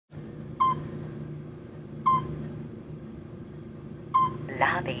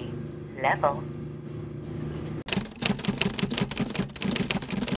Lobby level.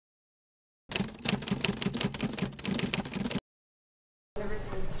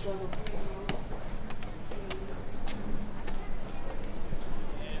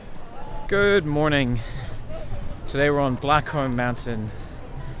 Good morning. Today we're on Blackcomb mountain.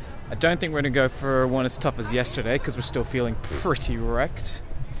 I don't think we're going to go for one as tough as yesterday because we're still feeling pretty wrecked.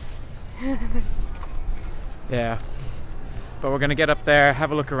 Yeah. But we're going to get up there,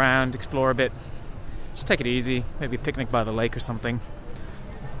 have a look around, explore a bit. Just take it easy. Maybe a picnic by the lake or something.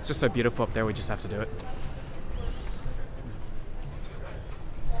 It's just so beautiful up there, we just have to do it.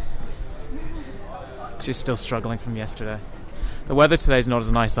 She's still struggling from yesterday. The weather today is not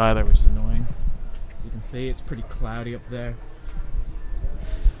as nice either, which is annoying. As you can see, it's pretty cloudy up there.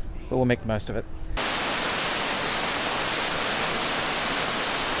 But we'll make the most of it.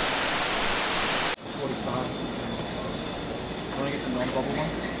 $45. Want to get the non-bubble one?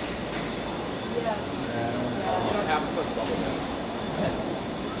 Yeah. You don't have to put the bubble down.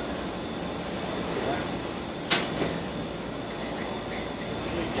 It's a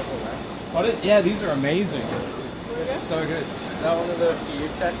sweet giveaway. What? Yeah, these are amazing. They're so good. Is that one of the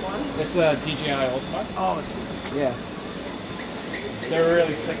tech ones? It's a DJI Osmo. Oh, it's Yeah. They're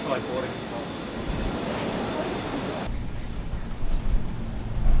really sick for like boarding and stuff.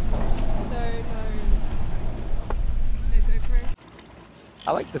 So, no GoPro?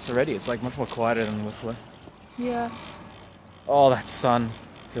 I like this already. It's like much more quieter than Whistler. Yeah. Oh, that sun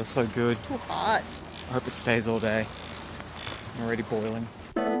feels so good. It's too hot. I hope it stays all day. I'm already boiling.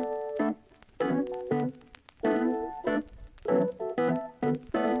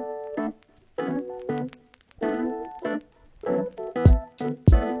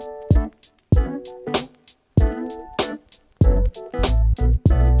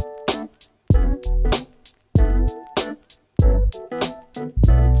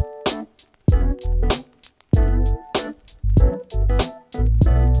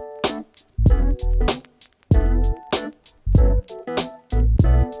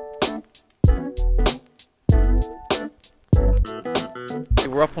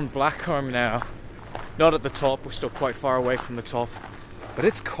 We're up on Blackcomb now. Not at the top, we're still quite far away from the top. But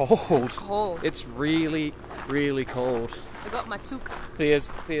it's cold. It's cold. It's really, really cold. I got my toque.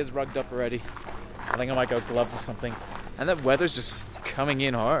 Thea's rugged up already. I think I might go gloves or something. And that weather's just coming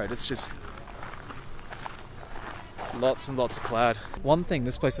in hard. It's just lots and lots of cloud. One thing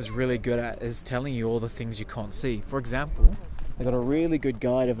this place is really good at is telling you all the things you can't see. For example, they got a really good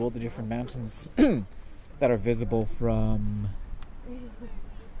guide of all the different mountains that are visible from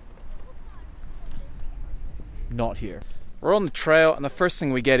not here. We're on the trail and the first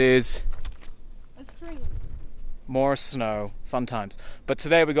thing we get is A string. more snow. Fun times. But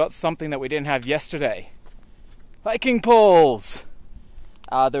today we got something that we didn't have yesterday. Hiking poles!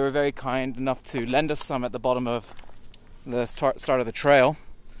 They were very kind enough to lend us some at the bottom of the start of the trail.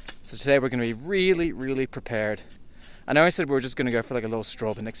 So today we're going to be really, really prepared. I know I said we were just going to go for like a little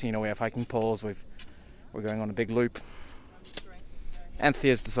stroll, but next thing you know we have hiking poles. We're going on a big loop. And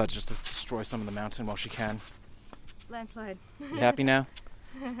Thea's decided just to destroy some of the mountain while she can. Landslide. You happy now?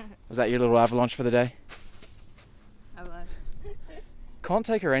 Was that your little avalanche for the day? Avalanche. Can't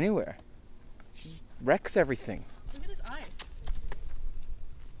take her anywhere. She just wrecks everything. Look at his eyes.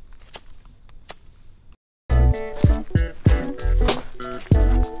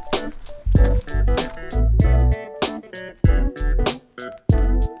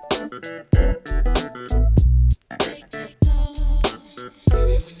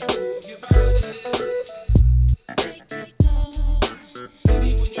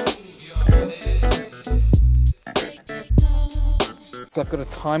 So I've got a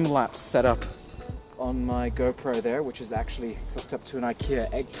time lapse set up on my GoPro there, which is actually hooked up to an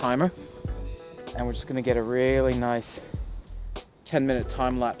IKEA egg timer. And we're just going to get a really nice 10-minute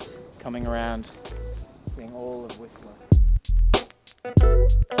time lapse coming around, seeing all of Whistler.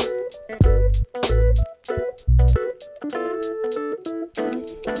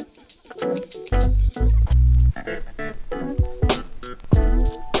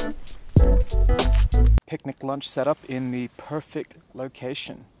 Picnic lunch set up in the perfect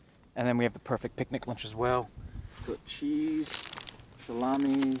location. And then we have the perfect picnic lunch as well. We've got cheese,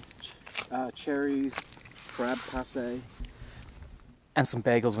 salami, cherries, crab passe, and some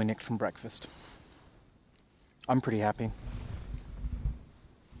bagels we nicked from breakfast. I'm pretty happy.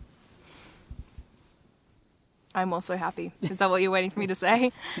 I'm also happy. Is that what you're waiting for me to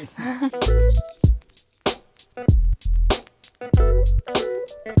say?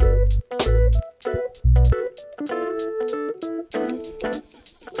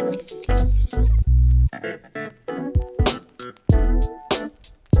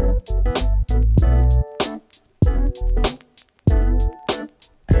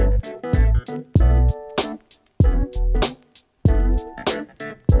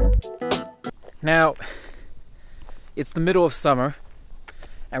 Now, it's the middle of summer,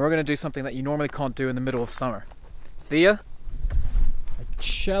 and we're going to do something that you normally can't do in the middle of summer. Thea, I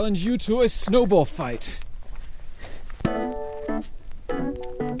challenge you to a snowball fight.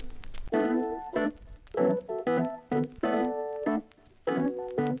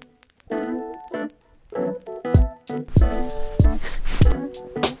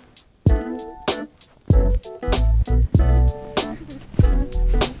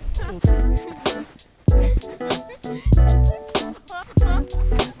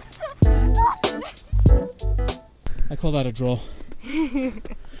 I call that a draw.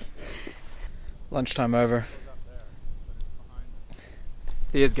 Lunchtime over.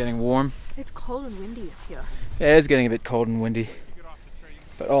 Thea's getting warm. It's cold and windy up here. Yeah, it's getting a bit cold and windy.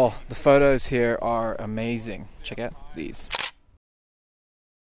 But oh, the photos here are amazing. Check out these.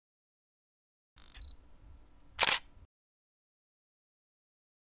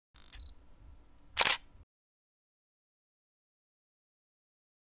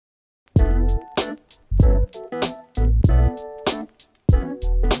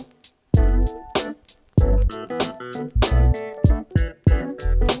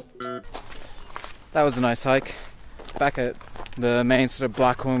 That was a nice hike. Back at the main sort of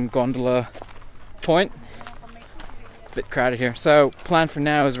Blackcomb gondola point. It's a bit crowded here. So, plan for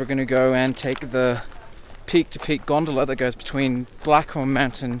now is we're going to go and take the peak-to-peak gondola that goes between Blackcomb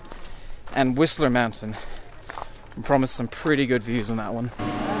Mountain and Whistler Mountain. And promise some pretty good views on that one.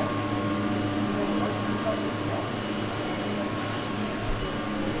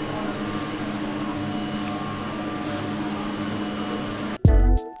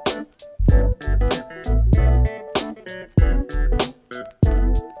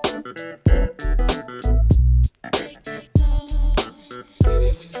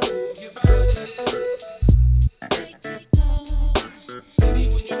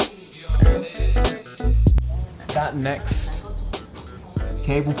 That next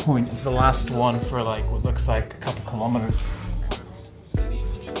cable point is the last one for like what looks like a couple kilometers.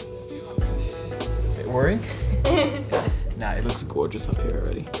 Bit worrying? Nah, it looks gorgeous up here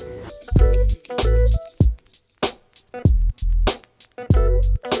already.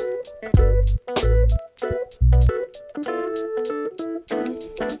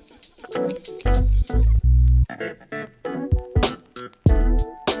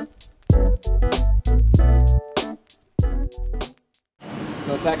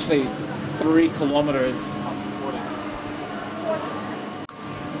 So it's actually 3 kilometers unsupported.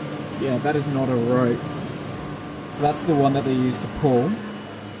 What? Yeah, that is not a rope. So that's the one that they use to pull.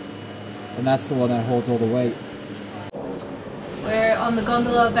 And that's the one that holds all the weight. We're on the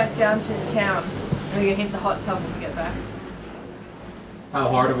gondola back down to town. And we're going to hit the hot tub when we get back. How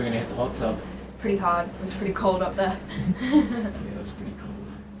hard are we going to hit the hot tub? Pretty hard. It's pretty cold up there. Yeah, that's pretty cool.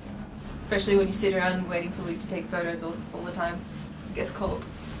 Especially when you sit around waiting for Luke to take photos all the time. It gets cold.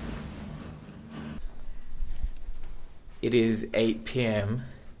 It is 8 p.m.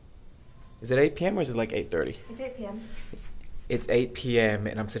 Is it 8 p.m. or is it like 8:30? It's 8 p.m. It's 8 p.m.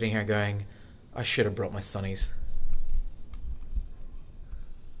 and I'm sitting here going, I should have brought my sunnies.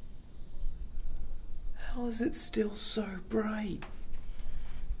 How is it still so bright?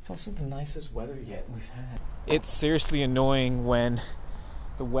 It's also the nicest weather yet we've had. It's seriously annoying when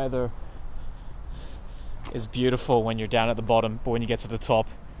the weather is beautiful when you're down at the bottom, but when you get to the top,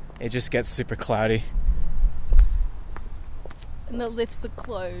 it just gets super cloudy. And the lifts are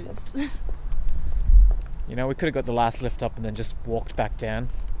closed. You know, we could have got the last lift up and then just walked back down.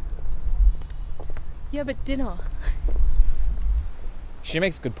 Yeah, but dinner. She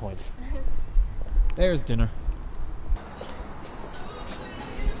makes good points. There's dinner.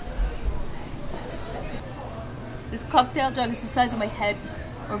 This cocktail jug is the size of my head,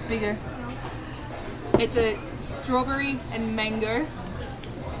 or bigger. It's a strawberry and mango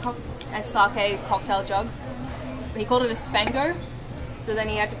sake cocktail jug. He called it a spango, so then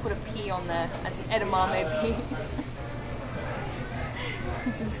he had to put a P on there as an edamame P.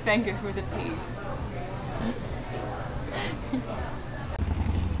 It's a spango with a P.